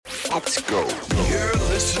Let's go. You're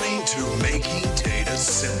listening to Making Data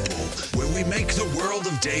Simple, where we make the world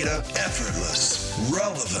of data effortless,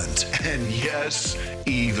 relevant, and yes,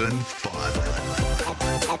 even fun.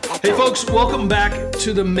 Hey folks, welcome back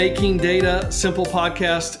to the Making Data Simple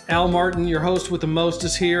podcast. Al Martin, your host with the most,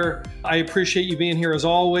 is here. I appreciate you being here as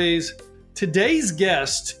always. Today's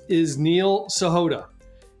guest is Neil Sahota.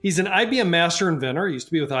 He's an IBM master inventor. He used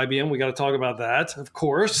to be with IBM. We got to talk about that, of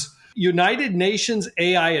course. United Nations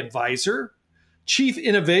AI advisor, chief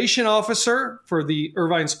innovation officer for the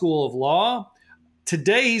Irvine School of Law.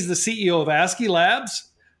 Today, he's the CEO of ASCII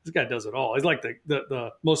Labs. This guy does it all. He's like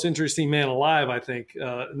the most interesting man alive, I think,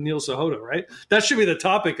 Neil Sahota, right? That should be the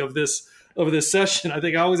topic of this session. I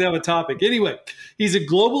think I always have a topic. Anyway, he's a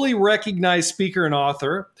globally recognized speaker and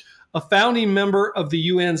author, a founding member of the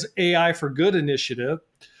UN's AI for Good initiative,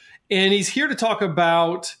 and he's here to talk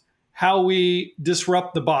about how we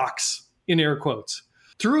disrupt the box, in air quotes.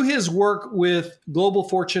 Through his work with global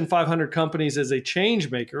Fortune 500 companies as a change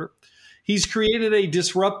maker, he's created a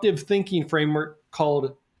disruptive thinking framework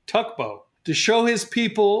called Tuckbow to show his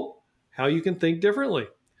people how you can think differently.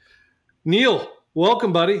 Neil,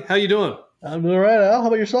 welcome, buddy. How you doing? I'm doing all right, Al. How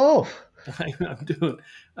about yourself?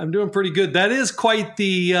 I'm doing pretty good. That is quite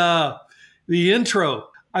the intro.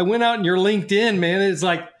 I went out in your LinkedIn, man. It's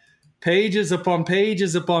like pages upon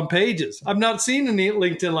pages upon pages. I've not seen a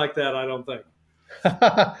LinkedIn like that, I don't think.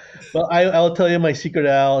 Well, I'll tell you my secret,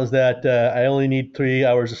 Al, is that I only need 3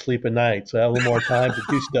 hours of sleep a night, so I have a little more time to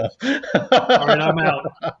do stuff. All right,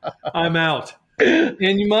 I'm out.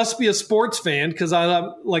 And you must be a sports fan, because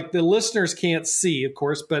like the listeners can't see, of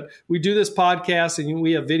course, but we do this podcast and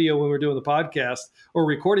we have video when we're doing the podcast or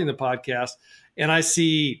recording the podcast. And I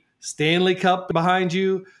see Stanley Cup behind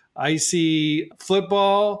you. I see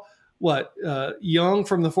football. Young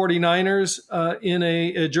from the 49ers in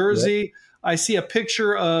a jersey. Yep. I see a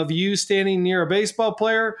picture of you standing near a baseball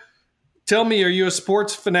player. Tell me, are you a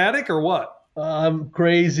sports fanatic or what? I'm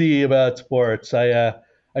crazy about sports. I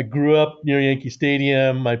grew up near Yankee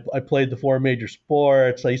Stadium. I played the 4 major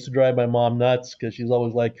sports. I used to drive my mom nuts because she's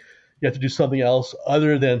always like, you have to do something else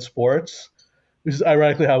other than sports, which is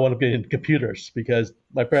ironically how I want to get into computers, because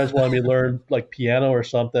my parents wanted me to learn like piano or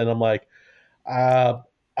something. I'm like,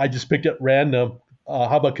 I just picked it random.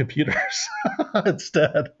 How about computers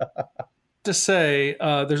instead? To say,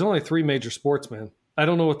 there's only 3 major sports, man. I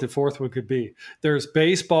don't know what the fourth one could be. There's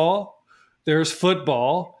baseball, there's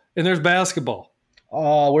football, and there's basketball.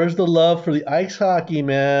 Oh, where's the love for the ice hockey,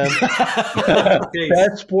 man?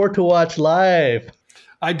 Best sport to watch live.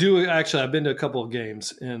 I do, actually. I've been to a couple of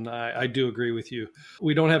games, and I do agree with you.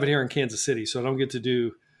 We don't have it here in Kansas City, so I don't get to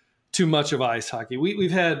do too much of ice hockey.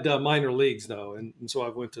 We've had minor leagues, though, and so I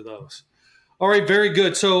went to those. All right, very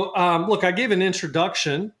good. So, look, I gave an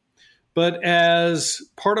introduction, but as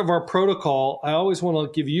part of our protocol, I always want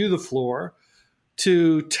to give you the floor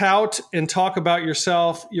to tout and talk about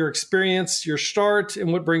yourself, your experience, your start,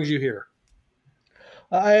 and what brings you here.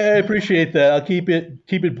 I appreciate that. I'll keep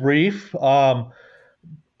it brief. I'm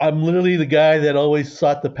literally the guy that always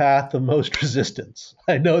sought the path of most resistance.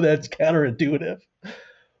 I know that's counterintuitive,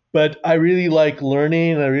 but I really like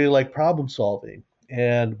learning and I really like problem solving.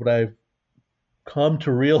 And what I've come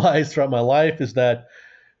to realize throughout my life is that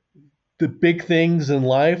the big things in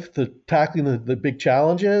life, tackling the big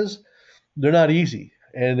challenges, they're not easy.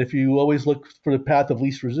 And if you always look for the path of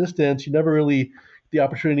least resistance, you never really get the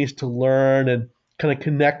opportunities to learn and kind of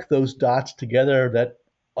connect those dots together that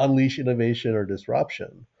unleash innovation or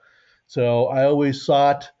disruption. So I always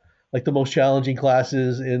sought like the most challenging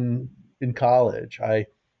classes in college. I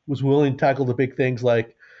was willing to tackle the big things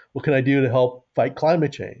like, what can I do to help fight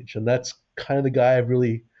climate change? And that's kind of the guy I've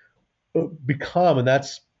really become. And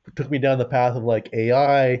that's took me down the path of like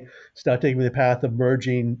AI. It's now taking me the path of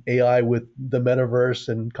merging AI with the metaverse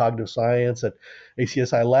and cognitive science at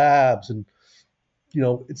ACSI Labs. And,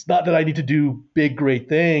 it's not that I need to do big, great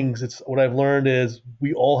things. It's what I've learned is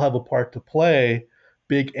we all have a part to play,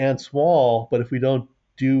 big and small. But if we don't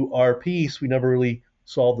do our piece, we never really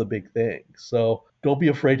solve the big things. So don't be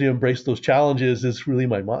afraid to embrace those challenges is really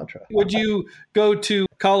my mantra. What'd you go to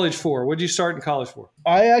college for? What'd you start in college for?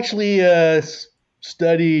 I actually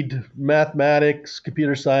studied mathematics,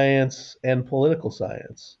 computer science, and political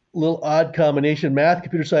science. A little odd combination. Math,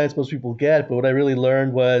 computer science, most people get, but what I really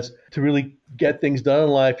learned was to really get things done in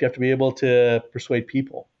life, you have to be able to persuade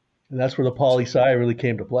people. And that's where the poli-sci really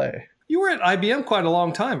came to play. You were at IBM quite a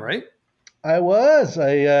long time, right? I was.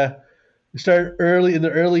 I started early in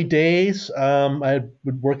the early days. I had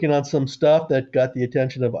been working on some stuff that got the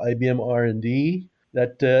attention of IBM R&D.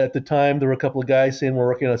 That at the time, there were a couple of guys saying we're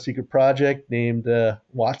working on a secret project named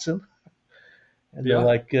Watson. And they're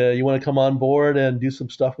like, you want to come on board and do some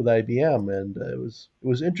stuff with IBM? And it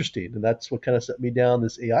was interesting. And that's what kind of set me down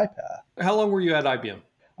this AI path. How long were you at IBM?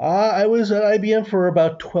 I was at IBM for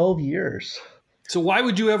about 12 years. So why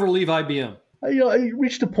would you ever leave IBM? I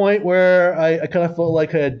reached a point where I kind of felt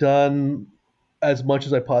like I had done as much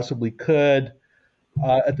as I possibly could.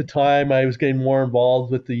 At the time, I was getting more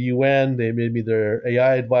involved with the UN. They made me their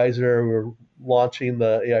AI advisor. We were launching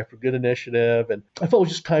the AI for Good initiative, and I felt it was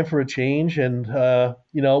just time for a change. And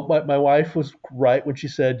my wife was right when she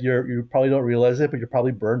said, "You probably don't realize it, but you're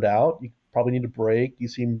probably burned out. You probably need a break. You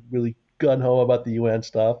seem really gung-ho about the UN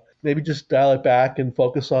stuff. Maybe just dial it back and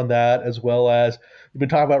focus on that, as well as you've been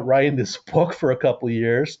talking about writing this book for a couple of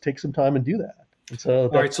years. Take some time and do that." And so, all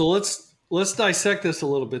right. So let's dissect this a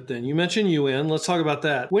little bit. Then you mentioned UN. Let's talk about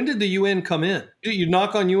that. When did the UN come in? Do you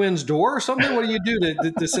knock on UN's door or something? What do you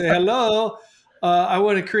do to say hello? I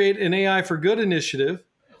want to create an AI for Good initiative.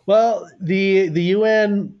 Well, the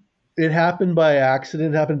UN, it happened by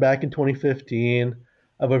accident. It happened back in 2015.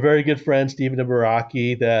 I have a very good friend, Stephen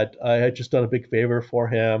Ibaraki, that I had just done a big favor for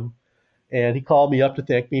him. And he called me up to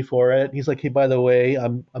thank me for it. He's like, "Hey, by the way,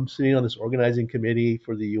 I'm sitting on this organizing committee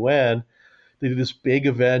for the UN. They do this big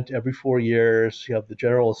event every 4 years. You have the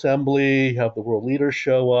General Assembly, you have the world leaders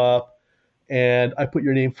show up, and I put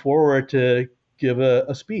your name forward to give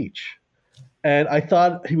a speech." And I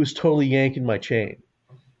thought he was totally yanking my chain.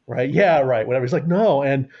 Right? Yeah, right. Whatever. He's like, "No."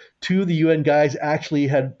 And two of the UN guys actually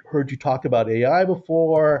had heard you talk about AI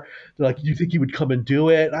before. They're like, "You think he would come and do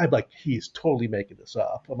it?" And I'm like, "He's totally making this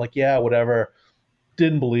up." I'm like, "Yeah, whatever."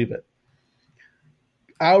 Didn't believe it.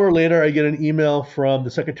 Hour later, I get an email from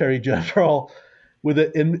the Secretary General with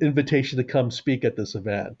an invitation to come speak at this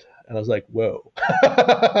event. And I was like, whoa.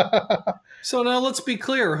 So now let's be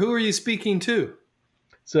clear. Who are you speaking to?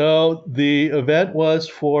 So the event was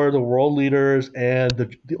for the world leaders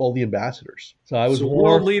and all the ambassadors. So I was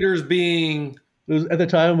world leaders being... At the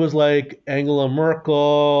time, it was like Angela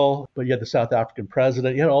Merkel, but you had the South African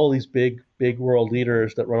president. You had all these big world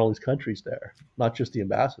leaders that run all these countries there, not just the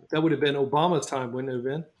ambassadors. That would have been Obama's time, wouldn't it have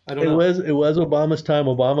been? I don't know. It was Obama's time.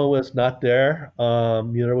 Obama was not there.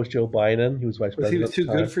 Neither was Joe Biden. He was vice president. Was he too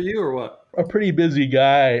good for you or what? A pretty busy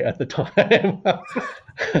guy at the time.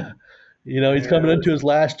 He's coming into his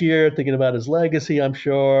last year, thinking about his legacy, I'm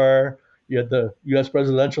sure. You had the U.S.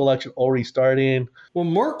 presidential election already starting. Well,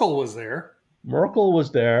 Merkel was there. Merkel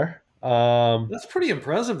was there. That's pretty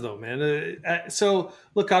impressive, though, man. So,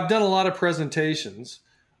 look, I've done a lot of presentations,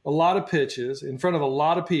 a lot of pitches in front of a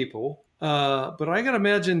lot of people, but I got to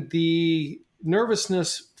imagine the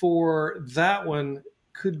nervousness for that one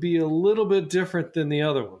could be a little bit different than the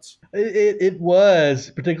other ones. It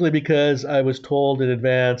was, particularly because I was told in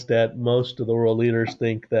advance that most of the world leaders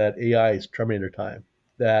think that AI is Terminator time.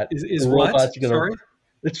 That is what? Sorry?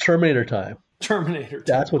 It's Terminator time. Terminator time.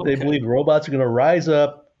 That's what they believe. Robots are going to rise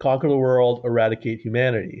up, conquer the world, eradicate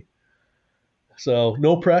humanity. So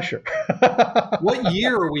no pressure. What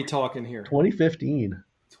year are we talking here? 2015.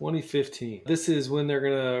 2015. This is when they're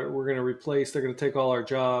going to take all our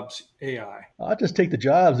jobs, AI. I'll just take the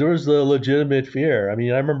jobs. There was the legitimate fear. I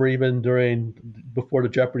mean, I remember even before the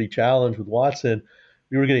Jeopardy challenge with Watson,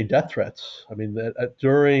 we were getting death threats. I mean,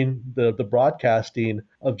 during the broadcasting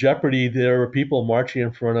of Jeopardy, there were people marching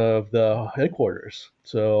in front of the headquarters.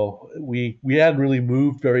 So we hadn't really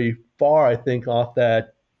moved very far, I think, off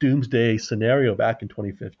that doomsday scenario back in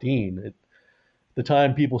 2015. At the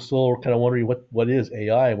time, people still were kind of wondering what is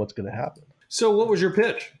AI and what's going to happen. So what was your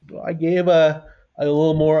pitch? I gave a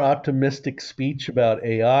little more optimistic speech about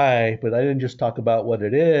AI, but I didn't just talk about what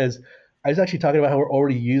it is. I was actually talking about how we're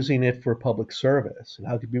already using it for public service and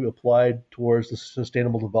how it could be applied towards the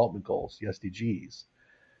Sustainable Development Goals, the SDGs.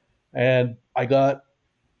 And I got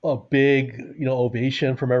a big,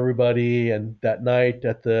 ovation from everybody. And that night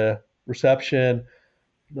at the reception,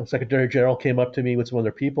 the Secretary General came up to me with some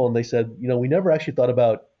other people, and they said, we never actually thought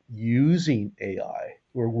about using AI.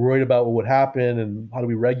 We're worried about what would happen and how do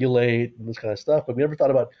we regulate and this kind of stuff, but we never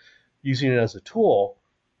thought about using it as a tool.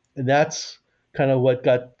 And that's kind of what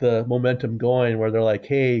got the momentum going, where they're like,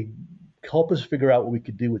 hey, help us figure out what we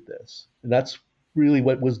could do with this. And that's really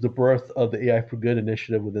what was the birth of the AI for Good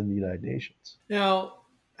initiative within the United Nations. Now,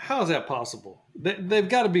 how is that possible? They've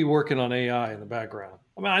got to be working on AI in the background.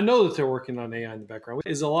 I mean, I know that they're working on AI in the background.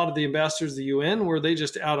 Is a lot of the ambassadors of the UN, were they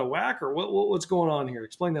just out of whack, or what's going on here?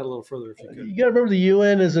 Explain that a little further if you could. You got to remember the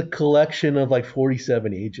UN is a collection of like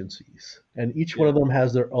 47 agencies, and each one of them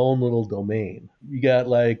has their own little domain. You got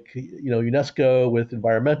UNESCO with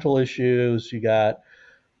environmental issues. You got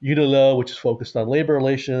UNILO, which is focused on labor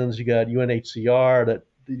relations. You got UNHCR that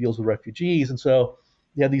deals with refugees. And so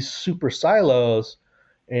you have these super silos.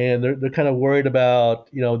 and they're kind of worried about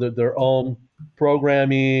their own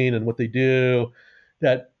programming and what they do.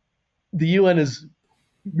 That the UN is,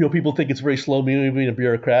 people think it's very slow moving and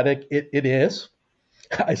bureaucratic. It is.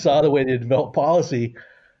 I saw the way they develop policy,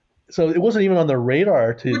 so it wasn't even on their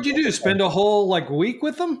radar. What'd you do? Spend a whole week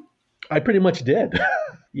with them? I pretty much did.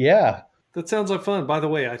 Yeah. That sounds like fun. By the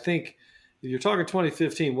way, I think if you're talking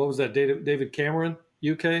 2015, what was that? David Cameron,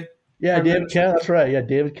 UK? Yeah, David Cameron. That's right. Yeah,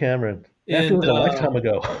 David Cameron. That was a lifetime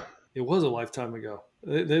ago. It was a lifetime ago.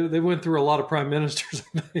 They went through a lot of prime ministers.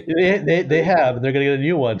 They have, and they're going to get a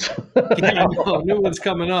new one. Yeah, new one's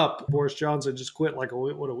coming up. Boris Johnson just quit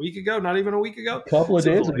a week ago? Not even a week ago? A couple of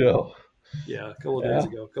days ago. Yeah, a couple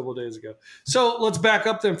of days ago. So let's back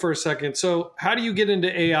up then for a second. So how do you get into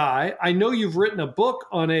AI? I know you've written a book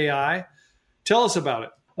on AI. Tell us about it.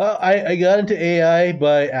 I got into AI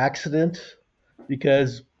by accident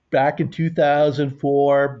because back in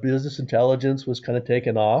 2004, business intelligence was kind of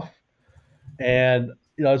taken off. And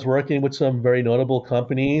I was working with some very notable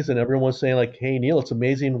companies, and everyone was saying "Hey, Neil, it's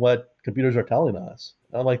amazing what computers are telling us."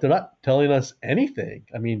 And I'm like, they're not telling us anything.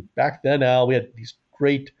 I mean, back then, Al, we had these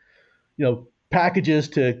great, packages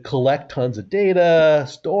to collect tons of data,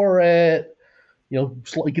 store it. You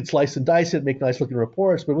could slice and dice it, make nice looking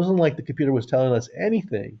reports, but it wasn't like the computer was telling us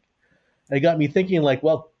anything. And it got me thinking,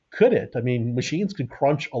 well, could it? I mean, machines could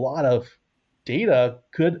crunch a lot of data.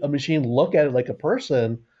 Could a machine look at it like a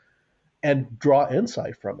person and draw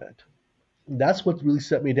insight from it? And that's what really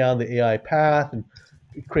set me down the AI path, and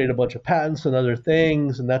created a bunch of patents and other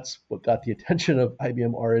things. And that's what got the attention of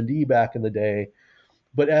IBM R&D back in the day.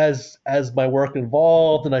 But as my work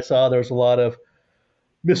evolved, and I saw there was a lot of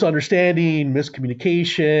misunderstanding,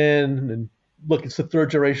 miscommunication, and look, it's the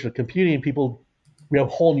third generation of computing. We have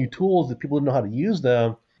whole new tools that people didn't know how to use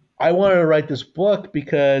them. I wanted to write this book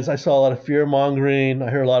because I saw a lot of fear mongering.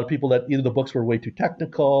 I heard a lot of people that either the books were way too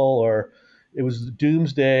technical or it was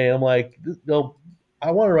doomsday. And I'm like, no,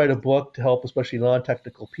 I want to write a book to help especially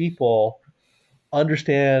non-technical people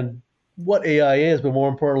understand what AI is, but more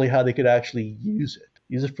importantly, how they could actually use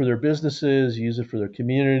it for their businesses, use it for their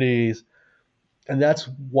communities. And that's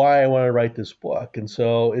why I want to write this book. And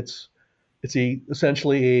so it's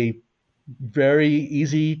essentially a very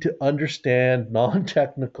easy to understand,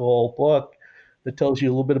 non-technical book that tells you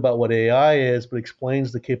a little bit about what AI is, but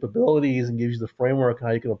explains the capabilities and gives you the framework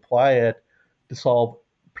how you can apply it to solve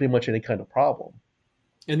pretty much any kind of problem.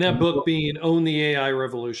 And that book being Own the AI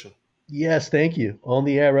Revolution. Yes, thank you. Own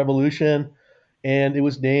the AI Revolution. And it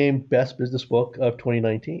was named Best Business Book of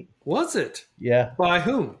 2019. Was it? Yeah. By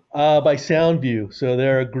whom? By SoundView. So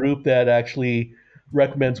they're a group that actually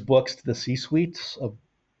recommends books to the C-suites of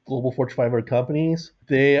global Fortune 500 companies.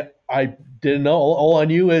 I didn't know. All I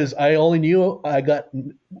knew is I only knew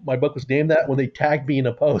my book was named that when they tagged me in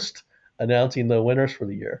a post announcing the winners for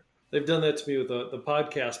the year. They've done that to me with the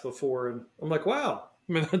podcast before, and I'm like, wow.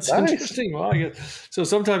 I mean, that's nice. Interesting. Wow. So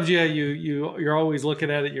sometimes, yeah, you're always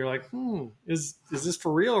looking at it. You're like, is this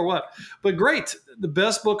for real or what? But great. The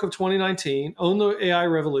best book of 2019, Own the AI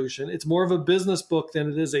Revolution. It's more of a business book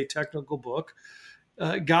than it is a technical book.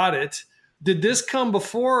 Got it. Did this come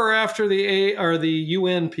before or after the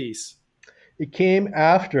UN piece? It came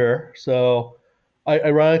after. So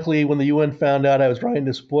ironically, when the UN found out I was writing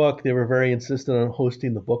this book, they were very insistent on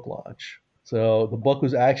hosting the book launch. So the book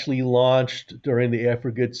was actually launched during the AI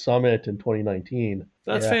for Good Summit in 2019.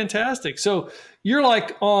 That's fantastic. So you're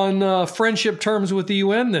on friendship terms with the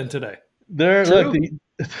UN then today. Look,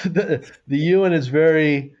 the UN is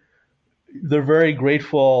they're very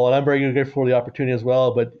grateful, and I'm very grateful for the opportunity as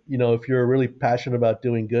well. But, if you're really passionate about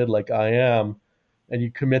doing good like I am, and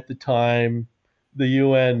you commit the time, the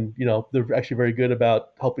UN, they're actually very good about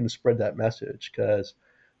helping to spread that message because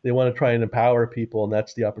they want to try and empower people, and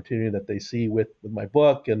that's the opportunity that they see with my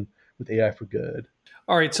book and with AI for Good.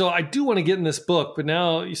 All right, so I do want to get in this book, but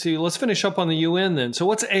now you see, let's finish up on the UN then. So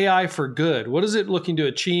what's AI for Good? What is it looking to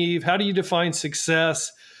achieve? How do you define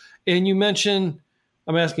success? And you mentioned,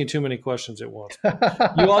 I'm asking too many questions at once.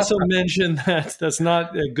 You also mentioned that's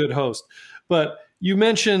not a good host, but you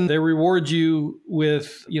mentioned they reward you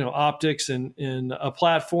with, optics and a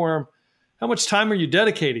platform. How much time are you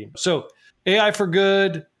dedicating? So AI for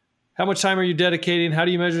Good, how much time are you dedicating? How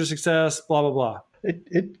do you measure success? Blah, blah, blah.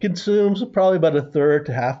 It consumes probably about a third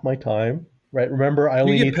to half my time, right? Remember, I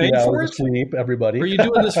only need 3 hours of sleep, everybody. Or are you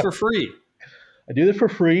doing this for free? I do this for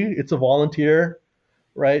free. It's a volunteer,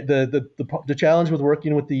 right? The challenge with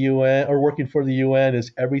working with the UN or working for the UN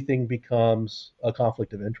is everything becomes a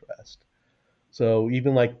conflict of interest. So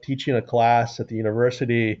even like teaching a class at the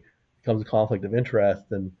university becomes a conflict of interest.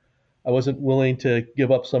 And I wasn't willing to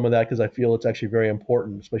give up some of that because I feel it's actually very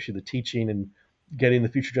important, especially the teaching and getting the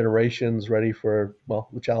future generations ready for, well,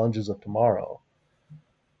 the challenges of tomorrow.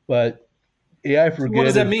 But AI for What good.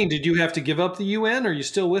 does that mean? Did you have to give up the UN? Are you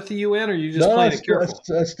still with the UN? Or are you just No, playing it careful?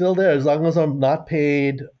 it's still there. As long as I'm not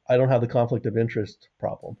paid, I don't have the conflict of interest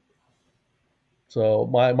problem. So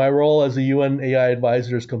my role as a UN AI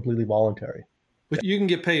advisor is completely voluntary. But you can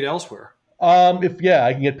get paid elsewhere. If yeah,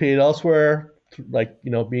 I can get paid elsewhere, like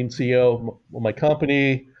being CEO of my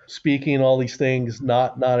company, speaking, all these things,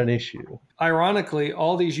 not an issue. Ironically,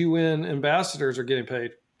 all these UN ambassadors are getting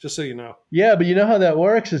paid, just so you know. Yeah, but you know how that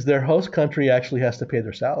works is their host country actually has to pay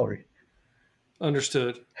their salary.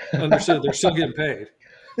 Understood. Understood. They're still getting paid.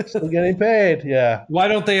 Still getting paid, yeah. Why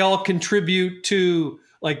don't they all contribute to,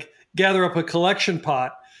 like, gather up a collection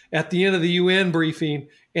pot at the end of the UN briefing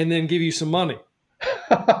and then give you some money?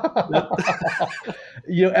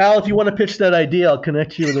 Al, if you want to pitch that idea, I'll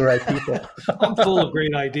connect you with the right people. I'm full of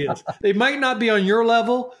great ideas. They might not be on your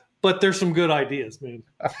level, but there's some good ideas, man.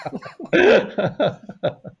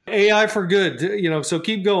 AI for good, so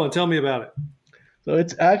keep going. Tell me about it. So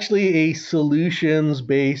it's actually a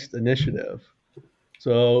solutions-based initiative.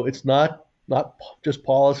 So it's not just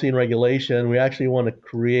policy and regulation. We actually want to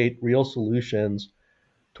create real solutions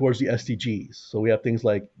towards the SDGs. So we have things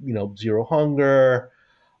like, zero hunger,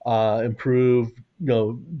 improve,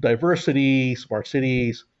 diversity, smart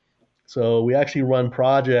cities. So we actually run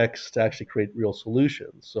projects to actually create real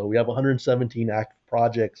solutions. So we have 117 active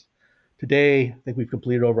projects today. I think we've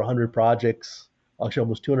completed over 100 projects, actually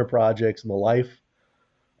almost 200 projects in the life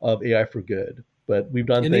of AI for good. But we've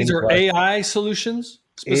done and things these are like AI solutions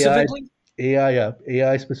specifically?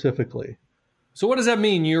 AI specifically. So what does that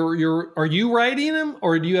mean? Are you writing them,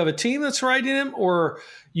 or do you have a team that's writing them, or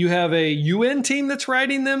you have a UN team that's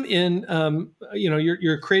writing them?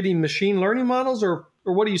 You're creating machine learning models, or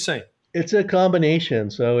what are you saying? It's a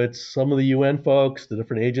combination. So it's some of the UN folks, the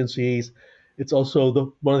different agencies. It's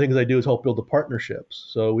also one of the things I do is help build the partnerships.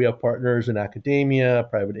 So we have partners in academia,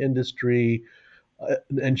 private industry,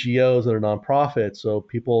 NGOs that are nonprofits. So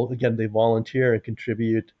people, again, they volunteer and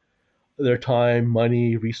contribute their time,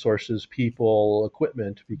 money, resources, people,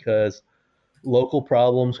 equipment, because local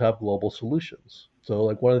problems have global solutions. So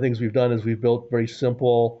like one of the things we've done is we've built very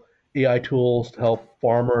simple AI tools to help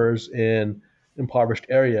farmers in impoverished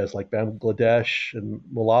areas like Bangladesh and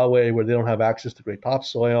Malawi, where they don't have access to great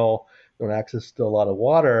topsoil, don't have access to a lot of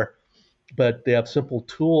water, but they have simple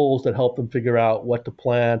tools that help them figure out what to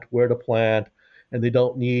plant, where to plant, and they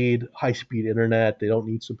don't need high-speed internet. They don't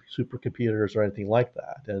need supercomputers or anything like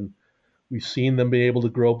that. And we've seen them be able to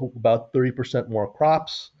grow about 30% more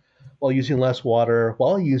crops while using less water,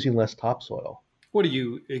 while using less topsoil. What are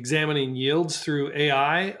you examining yields through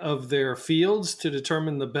AI of their fields to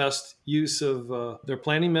determine the best use of their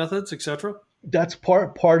planting methods, et cetera? That's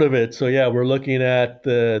part of it. So yeah, we're looking at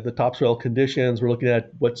the topsoil conditions. We're looking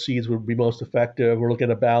at what seeds would be most effective. We're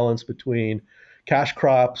looking at a balance between cash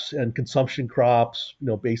crops and consumption crops,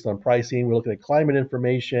 based on pricing. We're looking at climate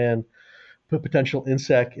information, potential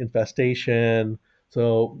insect infestation.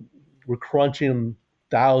 So we're crunching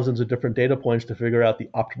thousands of different data points to figure out the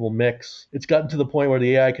optimal mix. It's gotten to the point where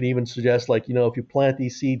the AI can even suggest, like, if you plant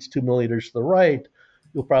these seeds 2 millimeters to the right,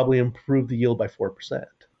 you'll probably improve the yield by 4%.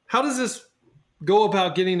 How does this go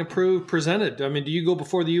about getting approved, presented? I mean, do you go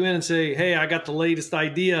before the UN and say, hey, I got the latest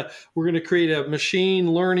idea. We're going to create a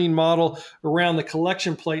machine learning model around the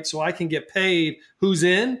collection plate so I can get paid? Who's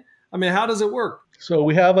in? I mean, how does it work? So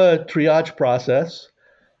we have a triage process.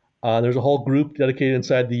 There's a whole group dedicated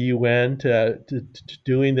inside the UN to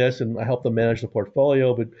doing this, and I help them manage the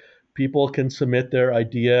portfolio. But people can submit their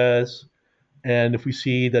ideas, and if we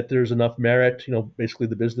see that there's enough merit, basically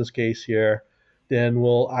the business case here, then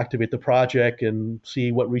we'll activate the project and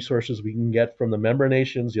see what resources we can get from the member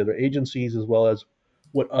nations, the other agencies, as well as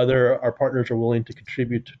what our partners are willing to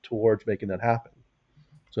contribute towards making that happen.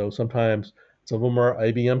 So sometimes some of them are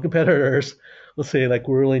IBM competitors. Let's say, like,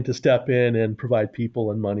 we're willing to step in and provide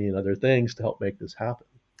people and money and other things to help make this happen.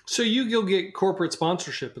 So you'll get corporate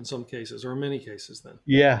sponsorship in some cases, or in many cases then?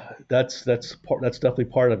 Yeah, that's definitely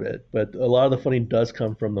part of it. But a lot of the funding does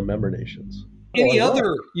come from the member nations. Any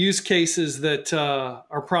other use cases that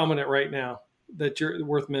are prominent right now that you're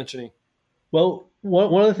worth mentioning? Well,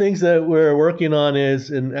 one of the things that we're working on is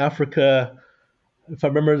in Africa, if I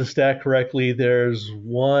remember the stat correctly, there's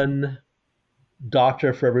one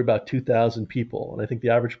doctor for every about 2,000 people. And I think the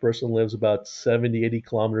average person lives about 70, 80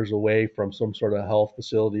 kilometers away from some sort of health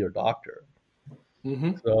facility or doctor.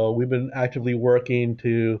 Mm-hmm. So we've been actively working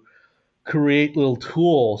to create little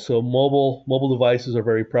tools. So mobile devices are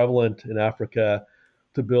very prevalent in Africa,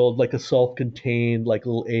 to build like a self-contained, like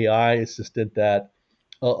little AI assistant that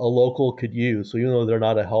a local could use. So even though they're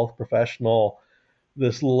not a health professional,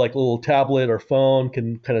 this little tablet or phone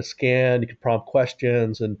can kind of scan. You can prompt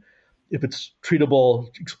questions, and if it's treatable,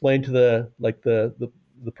 explain to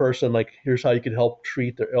the person, like, here's how you can help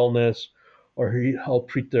treat their illness or help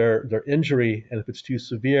treat their injury. And if it's too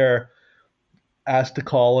severe, ask to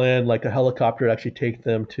call in like a helicopter to actually take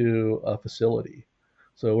them to a facility.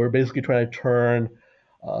 So we're basically trying to turn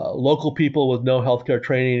local people with no healthcare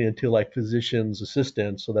training into like physicians'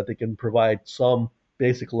 assistants so that they can provide some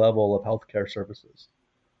basic level of healthcare services.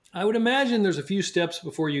 I would imagine there's a few steps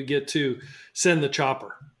before you get to send the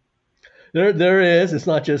chopper. There is. It's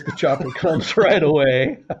not just the chopper comes right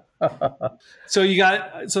away. So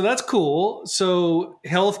that's cool. So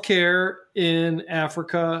healthcare in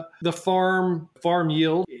Africa, the farm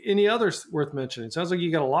yield. Any others worth mentioning? Sounds like you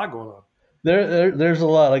got a lot going on. There's a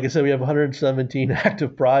lot. Like I said, we have 117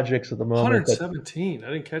 active projects at the moment. 117. I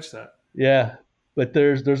didn't catch that. Yeah, but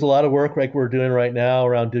there's a lot of work like we're doing right now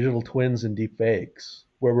around digital twins and deep fakes,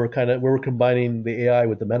 where we're combining the AI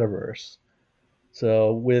with the metaverse.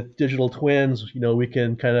 So with digital twins, we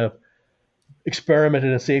can kind of experiment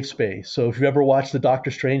in a safe space. So if you ever watched the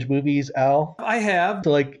Doctor Strange movies, Al, I have.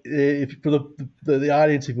 So like, if for the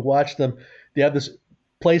audience, if you watch them, they have this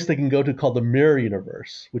place they can go to called the Mirror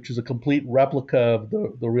Universe, which is a complete replica of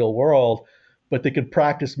the real world, but they can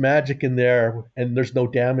practice magic in there, and there's no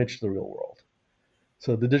damage to the real world.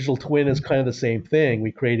 So the digital twin is kind of the same thing.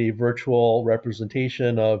 We create a virtual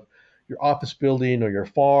representation of your office building or your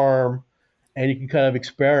farm, and you can kind of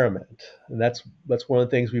experiment. And that's one of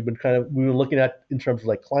the things we've been looking at in terms of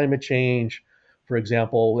like climate change, for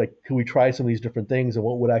example. Like, could we try some of these different things, and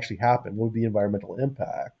what would actually happen? What would be the environmental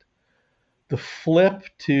impact? The flip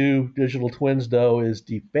to digital twins, though, is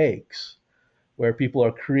deep fakes, where people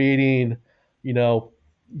are creating,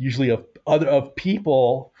 usually of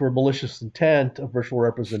people for malicious intent, a virtual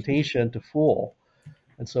representation to fool.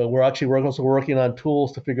 And so we're also working on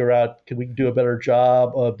tools to figure out, can we do a better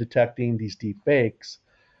job of detecting these deep fakes?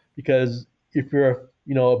 Because if you're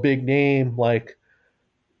a big name like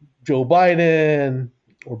Joe Biden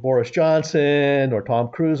or Boris Johnson or Tom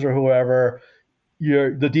Cruise or whoever,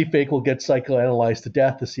 the deep fake will get psychoanalyzed to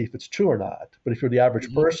death to see if it's true or not. But if you're the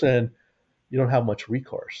average person, you don't have much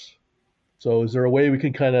recourse. So is there a way we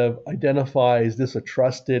can kind of identify, is this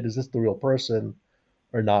the real person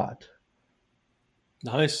or not?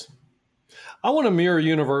 Nice. I want a mirror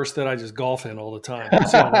universe that I just golf in all the time.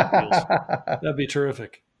 See how that feels. That'd be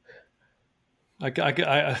terrific. But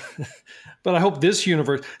I hope this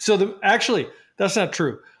universe. So actually, that's not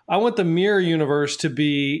true. I want the mirror universe to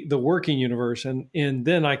be the working universe, and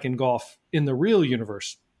then I can golf in the real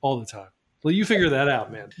universe all the time. Well, you figure that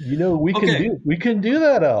out, man. We can do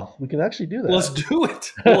that, Al. We can actually do that. Let's do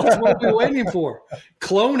it. Well, that's what we're waiting for.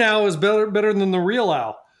 Clone Al is better than the real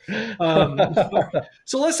Al.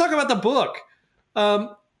 So let's talk about the book.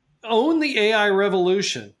 Own the AI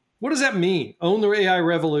Revolution. What does that mean? Own the AI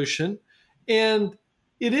Revolution. And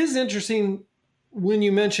it is interesting when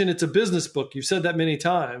you mention it's a business book. You've said that many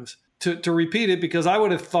times to repeat it, because I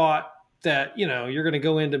would have thought that, you're going to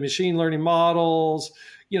go into machine learning models.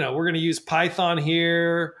 We're going to use Python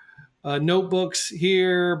here, notebooks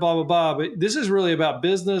here, blah, blah, blah. But this is really about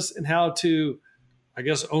business and how to, I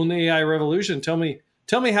guess, own the AI revolution. Tell me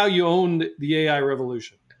how you owned the AI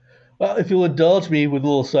revolution. Well, if you'll indulge me with a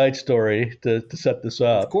little side story to set this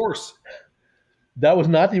up. Of course. That was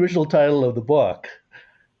not the original title of the book.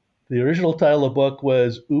 The original title of the book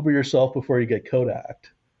was Uber Yourself Before You Get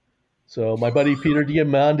Kodaked. So my buddy Peter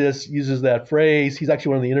Diamandis uses that phrase. He's actually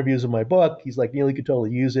one of the interviews in my book. He's like, Neil, you could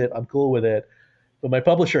totally use it. I'm cool with it. But my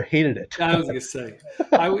publisher hated it. I was going to say,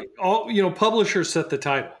 publishers set the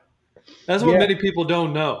title. That's what many people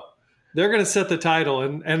don't know. They're going to set the title,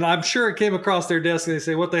 and I'm sure it came across their desk and they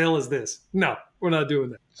say, what the hell is this? No, we're not doing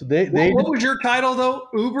that. So what was your title, though?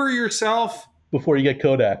 Uber Yourself Before You Get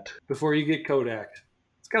Kodaked. Before You Get Kodaked.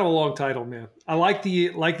 It's kind of a long title, man. I like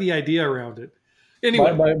the idea around it.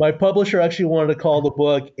 Anyway, my publisher actually wanted to call the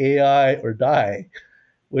book AI or Die,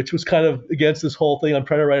 which was kind of against this whole thing. I'm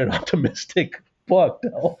trying to write an optimistic book to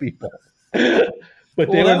help people. But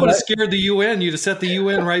that would have scared the UN. You'd have set the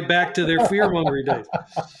UN right back to their fear-mongering days.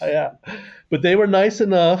 Yeah. But they were nice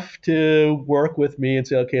enough to work with me and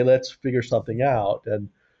say, okay, let's figure something out. And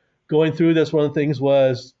going through this, one of the things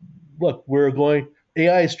was, look,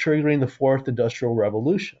 AI is triggering the fourth industrial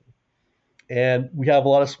revolution. And we have a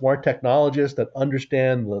lot of smart technologists that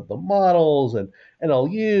understand the models and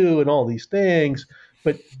NLU and all these things,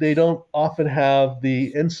 but they don't often have the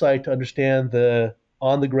insight to understand the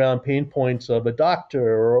on-the-ground pain points of a doctor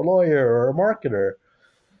or a lawyer or a marketer.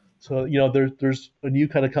 So, there's a new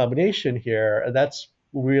kind of combination here. And that's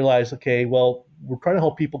when we realize, okay, well, we're trying to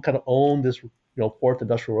help people kind of own this, fourth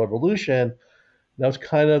industrial revolution. That was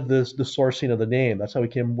kind of the sourcing of the name. That's how we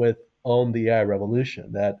came with Own the AI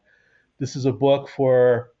Revolution. That this is a book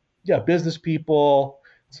for business people.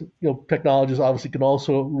 So, technologists obviously can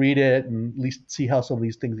also read it and at least see how some of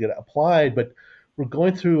these things get applied. But we're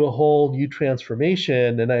going through a whole new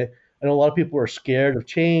transformation, and I know a lot of people are scared of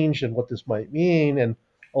change and what this might mean, and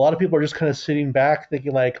a lot of people are just kind of sitting back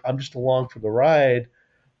thinking like, I'm just along for the ride.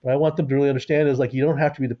 What I want them to really understand is like, you don't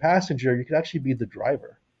have to be the passenger. You can actually be the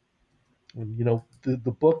driver. And,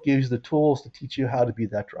 the book gives you the tools to teach you how to be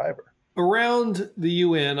that driver. Around the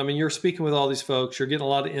UN, I mean, you're speaking with all these folks. You're getting a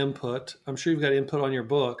lot of input. I'm sure you've got input on your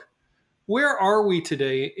book. Where are we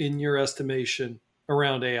today in your estimation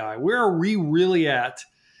around AI? Where are we really at?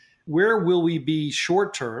 Where will we be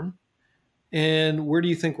short term? And where do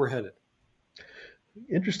you think we're headed?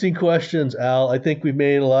 Interesting questions, Al. I think we've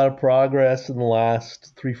made a lot of progress in the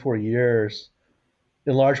last 3-4 years,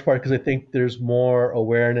 in large part because I think there's more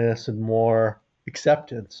awareness and more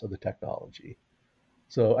acceptance of the technology.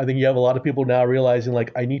 So I think you have a lot of people now realizing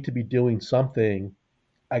like, I need to be doing something.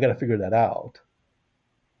 I got to figure that out.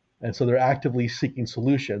 And so they're actively seeking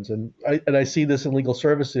solutions. And I see this in legal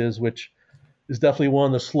services, which is definitely one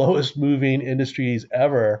of the slowest moving industries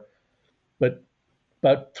ever. But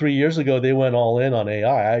about 3 years ago, they went all in on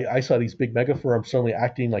AI. I saw these big mega firms suddenly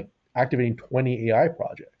activating 20 AI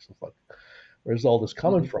projects. It's like, where's all this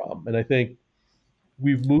coming from? And I think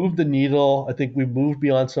we've moved the needle. I think we've moved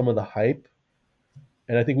beyond some of the hype.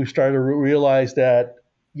 And I think we've started to realize that,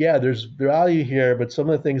 there's value here, but some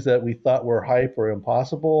of the things that we thought were hype or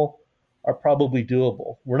impossible are probably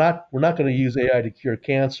doable. We're not going to use AI to cure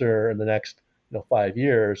cancer in the next 5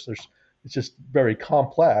 years. It's just very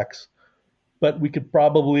complex. But we could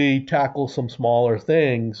probably tackle some smaller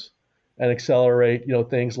things and accelerate,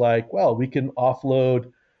 things like, we can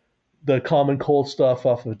offload the common cold stuff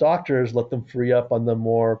off of doctors, let them free up on the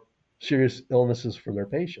more serious illnesses for their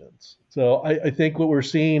patients. So I think what we're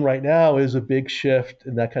seeing right now is a big shift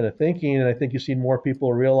in that kind of thinking. And I think you've seen more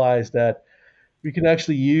people realize that we can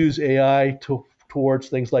actually use AI towards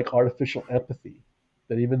things like artificial empathy,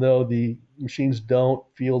 that even though the machines don't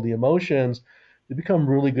feel the emotions, they become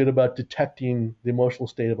really good about detecting the emotional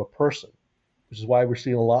state of a person, which is why we're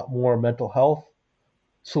seeing a lot more mental health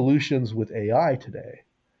solutions with AI today.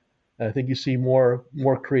 And I think you see more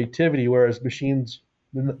creativity, whereas machines,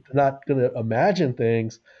 they're not going to imagine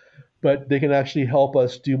things, but they can actually help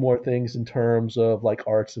us do more things in terms of like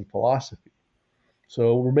arts and philosophy.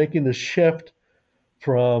 So we're making the shift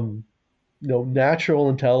from natural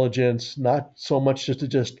intelligence, not so much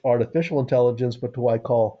just artificial intelligence, but to what I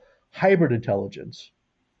call hybrid intelligence,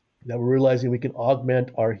 that we're realizing we can augment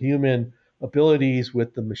our human abilities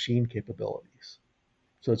with the machine capabilities.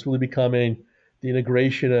 So it's really becoming the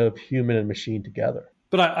integration of human and machine together.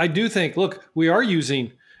 But I do think, look, we are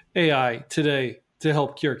using AI today to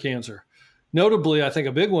help cure cancer. Notably, I think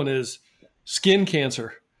a big one is skin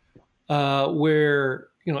cancer, where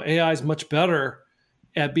AI is much better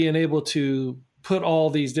at being able to put all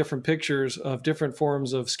these different pictures of different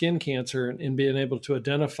forms of skin cancer and being able to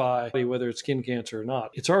identify whether it's skin cancer or not.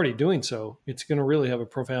 It's already doing so. It's going to really have a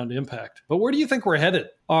profound impact. But where do you think we're headed?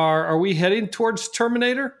 Are we heading towards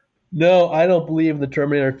Terminator? No, I don't believe in the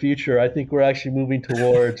Terminator future. I think we're actually moving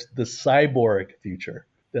towards the cyborg future,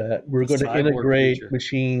 that we're going to integrate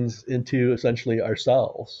machines into essentially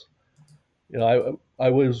ourselves. I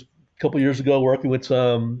was a couple of years ago working with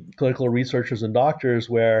some clinical researchers and doctors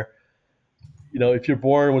where, if you're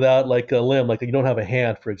born without like a limb, like you don't have a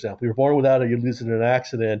hand, for example, you're born without it, you lose it in an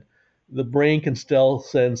accident, the brain can still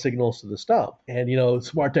send signals to the stump. And,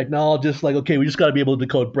 smart technologists like, okay, we just got to be able to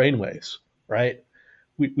decode brainwaves, right?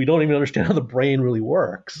 We don't even understand how the brain really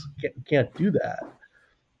works. Can't do that.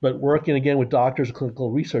 But working again with doctors and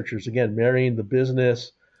clinical researchers, again, marrying the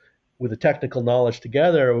business with the technical knowledge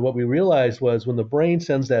together, what we realized was when the brain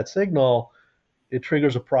sends that signal, it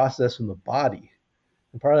triggers a process in the body.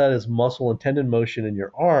 And part of that is muscle and tendon motion in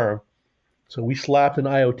your arm. So we slapped an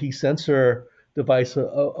IoT sensor device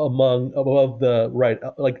above the right,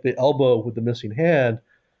 like the elbow with the missing hand,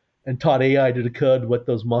 and taught AI to decode what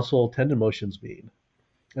those muscle tendon motions mean,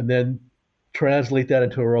 and then translate that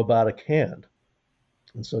into a robotic hand.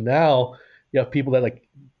 And so now you have people that like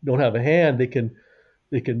don't have a hand, they can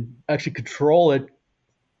actually control it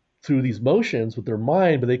through these motions with their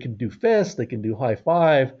mind, but they can do fists, they can do high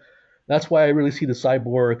five. That's why I really see the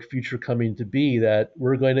cyborg future coming to be, that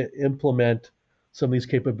we're going to implement some of these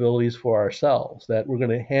capabilities for ourselves, that we're going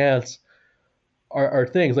to enhance our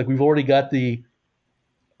things. Like we've already got the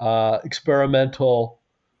experimental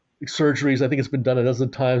surgeries. I think it's been done a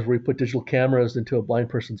dozen times where we put digital cameras into a blind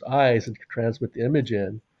person's eyes and transmit the image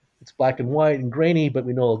in. it's black and white and grainy, but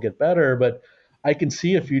we know it'll get better. But I can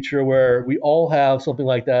see a future where we all have something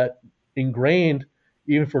like that ingrained,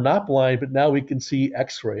 even if we're not blind, but now we can see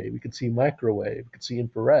X-ray, we can see microwave, we can see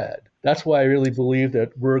infrared. That's why I really believe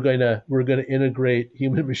that we're gonna integrate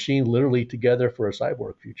human and machine literally together for a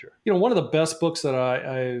cyborg future. One of the best books that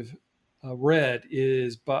I've read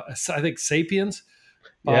is by, I think, Sapiens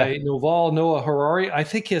by Yuval Noah Harari. I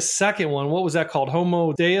think his second one, what was that called?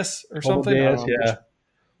 Homo Deus or something? Homo Deus,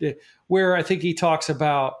 yeah. Where I think he talks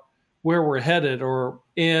about where we're headed,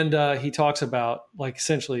 and he talks about like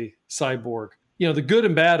essentially cyborg. The good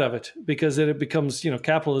and bad of it, because then it becomes,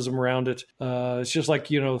 capitalism around it. It's just like,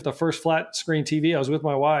 the first flat screen TV. I was with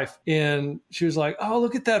my wife and she was like, "Oh,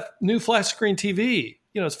 look at that new flat screen TV.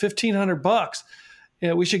 It's $1,500.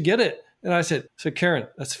 Yeah, we should get it." And I said, "So Karen,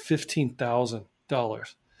 that's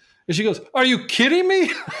 $15,000. And she goes, "Are you kidding me?"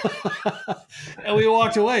 And we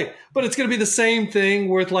walked away. But it's going to be the same thing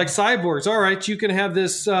with like cyborgs. All right, you can have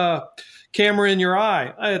this camera in your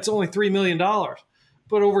eye. It's only $3 million.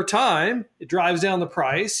 But over time, it drives down the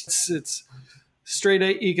price. It's straight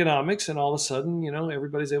economics, and all of a sudden,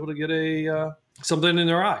 everybody's able to get something in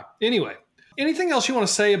their eye. Anyway, anything else you want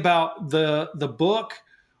to say about the book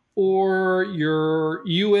or your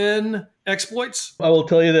UN exploits? I will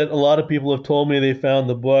tell you that a lot of people have told me they found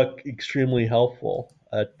the book extremely helpful.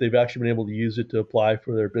 They've actually been able to use it to apply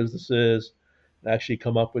for their businesses and actually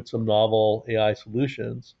come up with some novel AI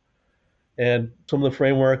solutions. And some of the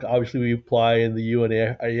framework, obviously, we apply in the UN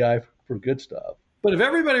AI for good stuff. But if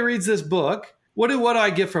everybody reads this book, what do I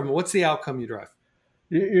get from it? What's the outcome you drive?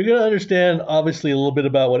 You're going to understand, obviously, a little bit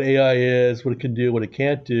about what AI is, what it can do, what it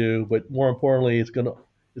can't do. But more importantly, it's going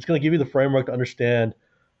to give you the framework to understand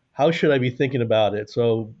how should I be thinking about it.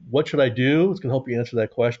 So what should I do? It's going to help you answer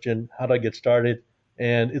that question. How do I get started?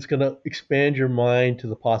 And it's going to expand your mind to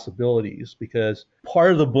the possibilities, because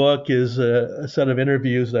part of the book is a set of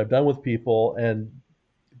interviews that I've done with people, and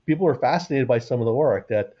people are fascinated by some of the work.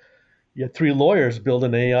 That you had 3 lawyers build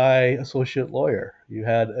an AI associate lawyer. You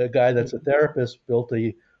had a guy that's a therapist built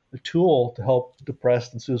a tool to help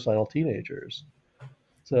depressed and suicidal teenagers.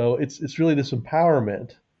 So it's really this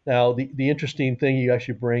empowerment. Now, the interesting thing you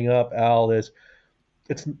actually bring up, Al, is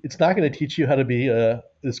it's not going to teach you how to be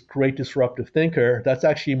this great disruptive thinker. That's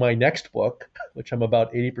actually my next book, which I'm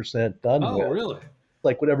about 80% done with. Oh, really?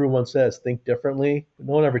 Like what everyone says, think differently. But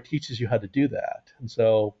no one ever teaches you how to do that. And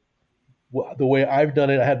so the way I've done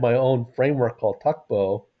it, I had my own framework called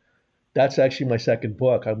Tuckbow. That's actually my second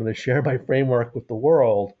book. I'm going to share my framework with the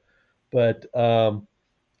world. But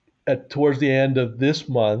towards the end of this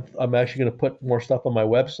month, I'm actually going to put more stuff on my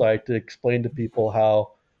website to explain to people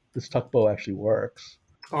how this Tuckbow actually works.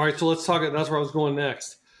 All right, so let's talk. That's where I was going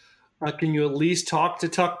next. Can you at least talk to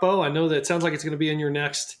Tuckbow? I know that it sounds like it's going to be in your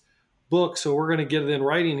next book, so we're going to get it in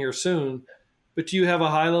writing here soon. But do you have a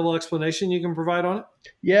high-level explanation you can provide on it?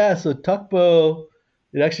 Yeah, so Tuckbow,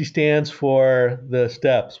 it actually stands for the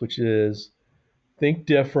steps, which is think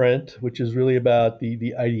different, which is really about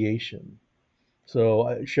the ideation. So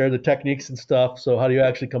I share the techniques and stuff. So how do you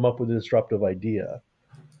actually come up with a disruptive idea?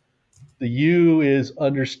 The U is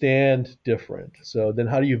understand different. So then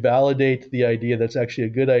how do you validate the idea that's actually a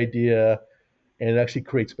good idea and it actually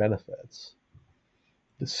creates benefits?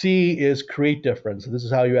 The C is create different. So this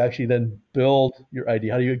is how you actually then build your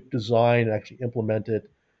idea. How do you design and actually implement it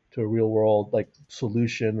to a real world like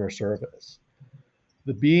solution or service?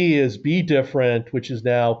 The B is be different, which is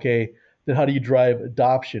now, okay, then how do you drive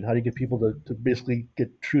adoption? How do you get people to basically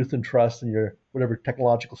get truth and trust in your whatever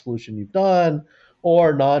technological solution you've done?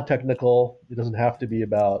 Or non-technical, it doesn't have to be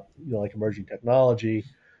about, like emerging technology,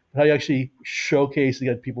 but how you actually showcase to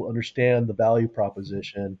get people to understand the value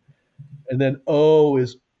proposition. And then O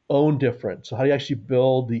is own different. So how do you actually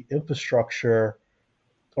build the infrastructure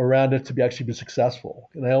around it to be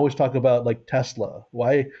successful? And I always talk about like Tesla.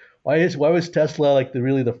 Why was Tesla like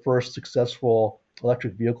really the first successful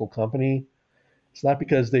electric vehicle company? It's not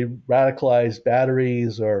because they radicalized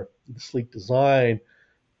batteries or the sleek design.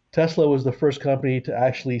 Tesla was the first company to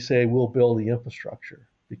actually say, we'll build the infrastructure,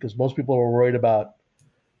 because most people were worried about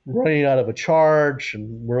running out of a charge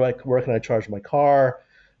and where can I charge my car?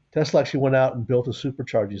 Tesla actually went out and built a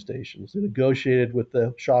supercharging stations. They negotiated with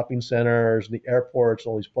the shopping centers and the airports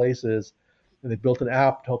and all these places, and they built an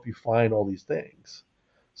app to help you find all these things.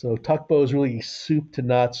 So Tuckbow is really soup to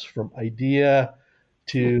nuts, from idea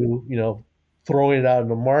to, throwing it out in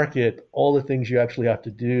the market, all the things you actually have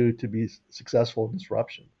to do to be successful in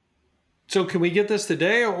disruption. So can we get this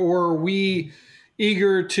today, or are we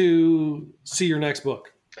eager to see your next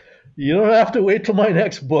book? You don't have to wait till my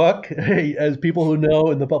next book. As people who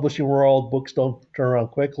know in the publishing world, books don't turn around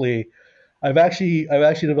quickly. I've actually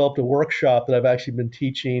developed a workshop that I've actually been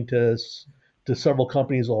teaching to several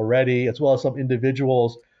companies already, as well as some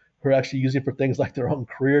individuals who are actually using it for things like their own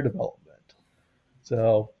career development.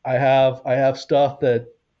 So I have stuff that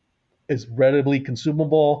is readily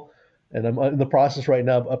consumable, and I'm in the process right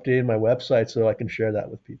now of updating my website so I can share that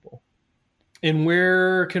with people. And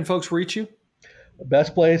where can folks reach you? The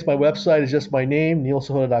best place, my website is just my name,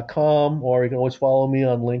 neilsahota.com, or you can always follow me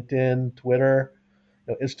on LinkedIn, Twitter,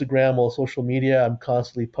 Instagram, all social media. I'm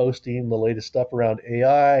constantly posting the latest stuff around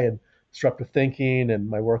AI and disruptive thinking and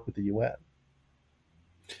my work with the UN.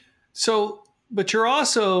 So, but you're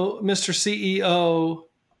also Mr. CEO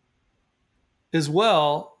as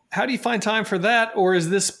well. How do you find time for that? Or is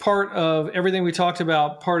this part of everything we talked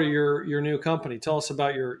about, part of your new company? Tell us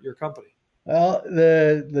about your company. Well,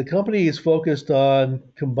 the company is focused on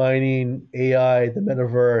combining AI, the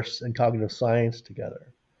metaverse, and cognitive science together.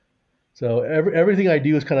 So everything I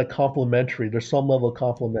do is kind of complementary. There's some level of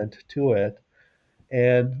complement to it.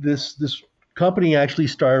 And this company actually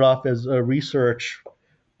started off as a research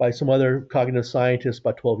by some other cognitive scientists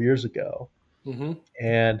about 12 years ago. Mm-hmm.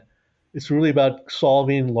 And it's really about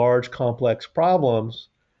solving large, complex problems.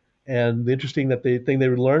 And the interesting thing they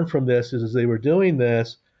would learn from this is as they were doing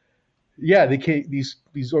this,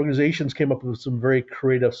 these organizations came up with some very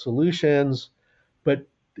creative solutions, but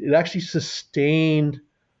it actually sustained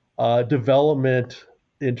development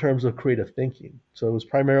in terms of creative thinking. So it was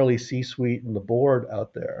primarily C-suite and the board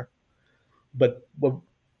out there. But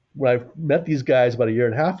when I met these guys about a year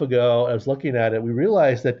and a half ago, I was looking at it, we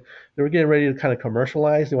realized that they were getting ready to kind of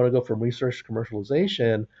commercialize. They want to go from research to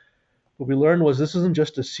commercialization. What we learned was this isn't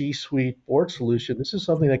just a C-suite board solution. This is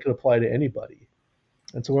something that could apply to anybody.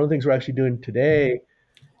 And so one of the things we're actually doing today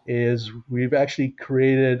is we've actually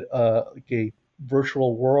created a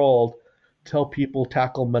virtual world to help people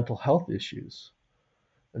tackle mental health issues.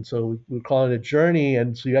 And so we're calling it a journey.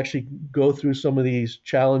 And so you actually go through some of these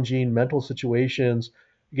challenging mental situations,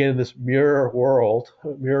 again, in this mirror world,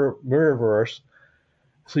 mirrorverse.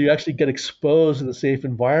 So you actually get exposed in a safe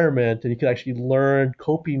environment and you can actually learn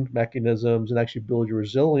coping mechanisms and actually build your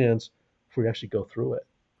resilience before you actually go through it.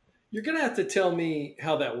 You're going to have to tell me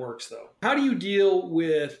how that works, though. How do you deal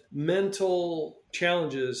with mental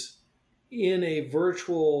challenges in a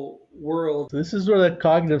virtual world? So this is where the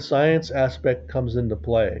cognitive science aspect comes into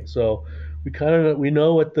play. So we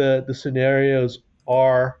know what the scenarios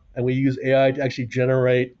are, and we use AI to actually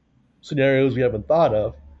generate scenarios we haven't thought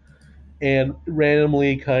of, and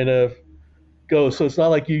randomly kind of go. So it's not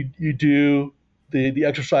like you do the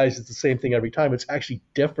exercise is the same thing every time. It's actually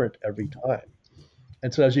different every time.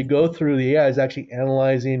 And so as you go through, the AI is actually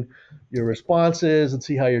analyzing your responses and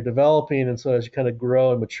see how you're developing. And so as you kind of grow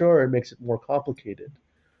and mature, it makes it more complicated,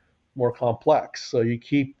 more complex. So you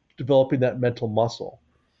keep developing that mental muscle.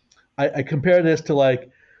 I compare this to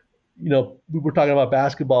we were talking about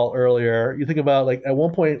basketball earlier. You think about at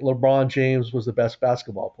one point, LeBron James was the best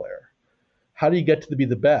basketball player. How do you get to be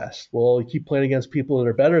the best? Well, you keep playing against people that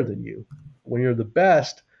are better than you. When you're the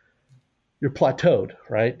best, you're plateaued,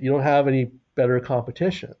 right? You don't have any better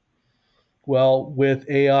competition. Well, with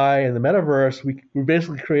AI and the metaverse, we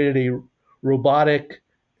basically created a robotic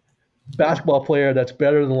basketball player that's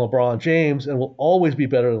better than LeBron James and will always be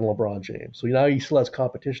better than LeBron James. So now he still has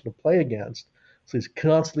competition to play against. So he's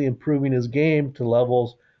constantly improving his game to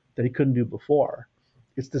levels that he couldn't do before.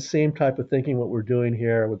 It's the same type of thinking what we're doing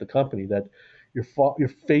here with the company, that you're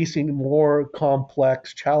facing more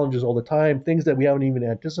complex challenges all the time, things that we haven't even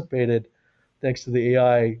anticipated thanks to the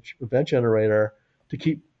AI event generator, to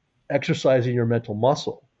keep exercising your mental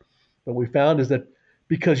muscle. What we found is that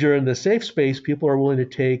because you're in the safe space, people are willing to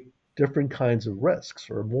take different kinds of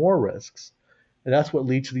risks or more risks. And that's what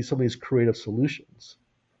leads to some of these creative solutions.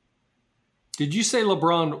 Did you say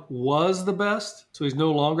LeBron was the best? So he's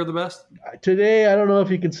no longer the best? Today, I don't know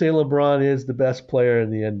if you can say LeBron is the best player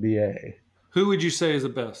in the NBA. Who would you say is the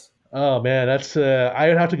best? Oh, man, that's I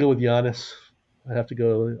would have to go with Giannis. I'd have to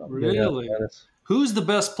go. Really? Who's the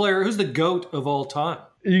best player? Who's the GOAT of all time?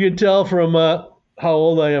 You can tell from how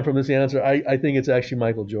old I am from this answer. I think it's actually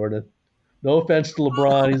Michael Jordan. No offense to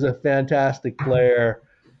LeBron. He's a fantastic player.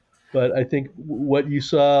 But I think what you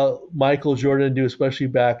saw Michael Jordan do, especially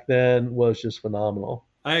back then, was just phenomenal.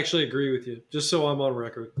 I actually agree with you, just so I'm on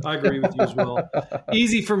record. I agree with you as well.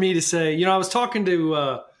 Easy for me to say. I was talking to,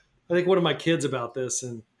 I think, one of my kids about this,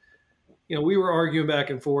 and we were arguing back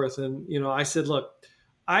and forth, and I said, look,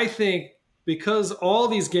 I think because all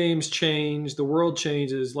these games change, the world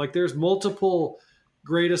changes, there's multiple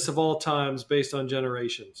greatest of all times based on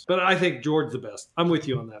generations. But I think Jordan's the best. I'm with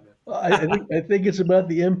you on that, man. I think it's about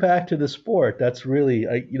the impact to the sport. That's really,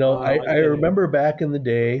 I remember back in the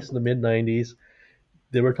days, in the mid 90s,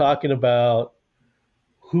 they were talking about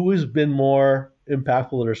who has been more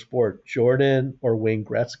impactful to their sport, Jordan or Wayne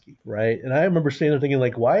Gretzky, right? And I remember saying and thinking,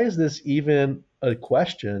 like, why is this even a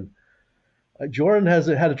question? Jordan has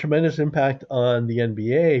had a tremendous impact on the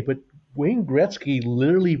NBA, but Wayne Gretzky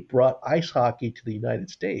literally brought ice hockey to the United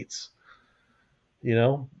States.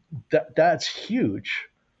 That's huge.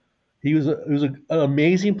 He was an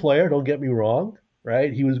amazing player. Don't get me wrong,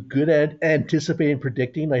 right? He was good at anticipating,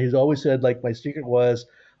 predicting. Like he's always said, like my secret was,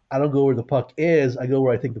 I don't go where the puck is. I go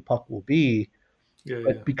where I think the puck will be.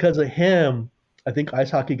 But because of him, I think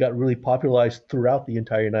ice hockey got really popularized throughout the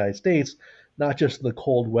entire United States, not just the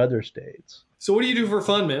cold weather states. So what do you do for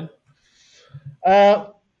fun, man?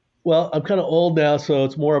 Well, I'm kind of old now, so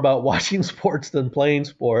it's more about watching sports than playing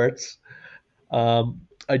sports.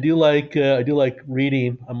 I do like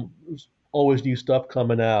reading. There's always new stuff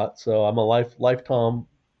coming out, so I'm a lifelong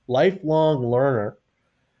learner.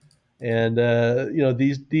 And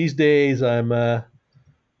these days I'm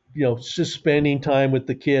just spending time with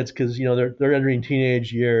the kids because they're entering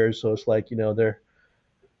teenage years, so it's like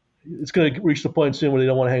it's going to reach the point soon where they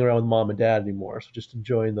don't want to hang around with mom and dad anymore. So just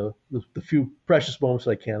enjoying the few precious moments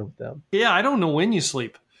that I can with them. Yeah, I don't know when you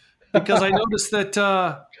sleep because I noticed that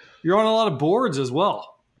you're on a lot of boards as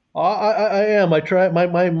well. I am. I try. My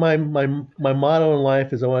motto in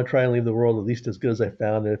life is I want to try and leave the world at least as good as I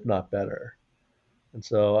found it, if not better. And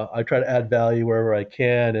so I try to add value wherever I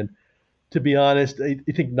can. And to be honest, I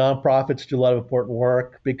think nonprofits do a lot of important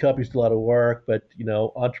work. Big companies do a lot of work, but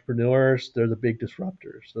entrepreneurs, they're the big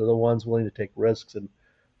disruptors. They're the ones willing to take risks and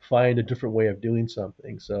find a different way of doing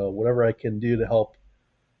something. So whatever I can do to help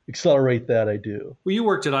accelerate that, I do. Well, you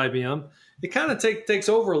worked at IBM. It kind of takes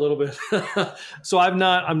over a little bit. So I'm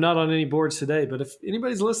not on any boards today, but if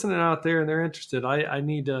anybody's listening out there and they're interested, I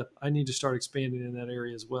need to start expanding in that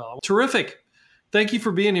area as well. Terrific. Thank you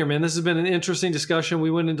for being here, man. This has been an interesting discussion.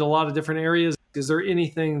 We went into a lot of different areas. Is there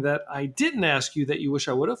anything that I didn't ask you that you wish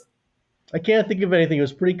I would have? I can't think of anything. It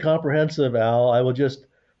was pretty comprehensive, Al. I will just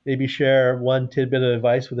maybe share one tidbit of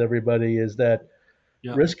advice with everybody is that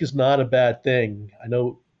risk is not a bad thing. I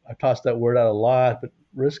know I've tossed that word out a lot, but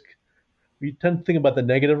risk, we tend to think about the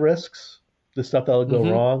negative risks, the stuff that will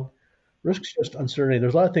go wrong. Risk is just uncertainty.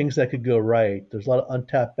 There's a lot of things that could go right. There's a lot of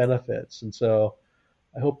untapped benefits. And so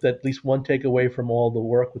I hope that at least one takeaway from all the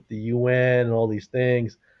work with the UN and all these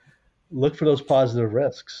things, look for those positive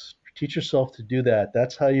risks. Teach yourself to do that.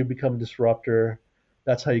 That's how you become a disruptor.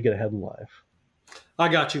 That's how you get ahead in life. I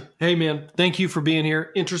got you. Hey, man, thank you for being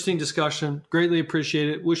here. Interesting discussion. Greatly appreciate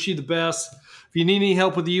it. Wish you the best. If you need any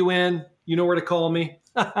help with the UN, you know where to call me.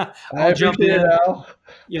 I'll jump in. Al.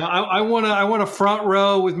 I want a front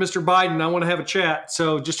row with Mr. Biden. I want to have a chat.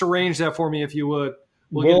 So just arrange that for me if you would.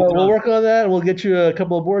 We'll work on that, and we'll get you a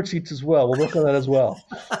couple of board seats as well. We'll work on that as well.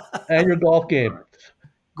 And your golf game.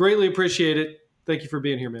 Greatly appreciate it. Thank you for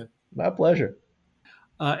being here, man. My pleasure.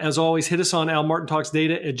 As always, hit us on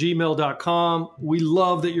almartintalksdata@gmail.com. We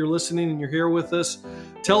love that you're listening and you're here with us.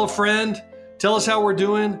 Tell a friend. Tell us how we're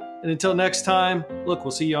doing. And until next time, look,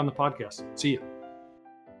 we'll see you on the podcast. See you.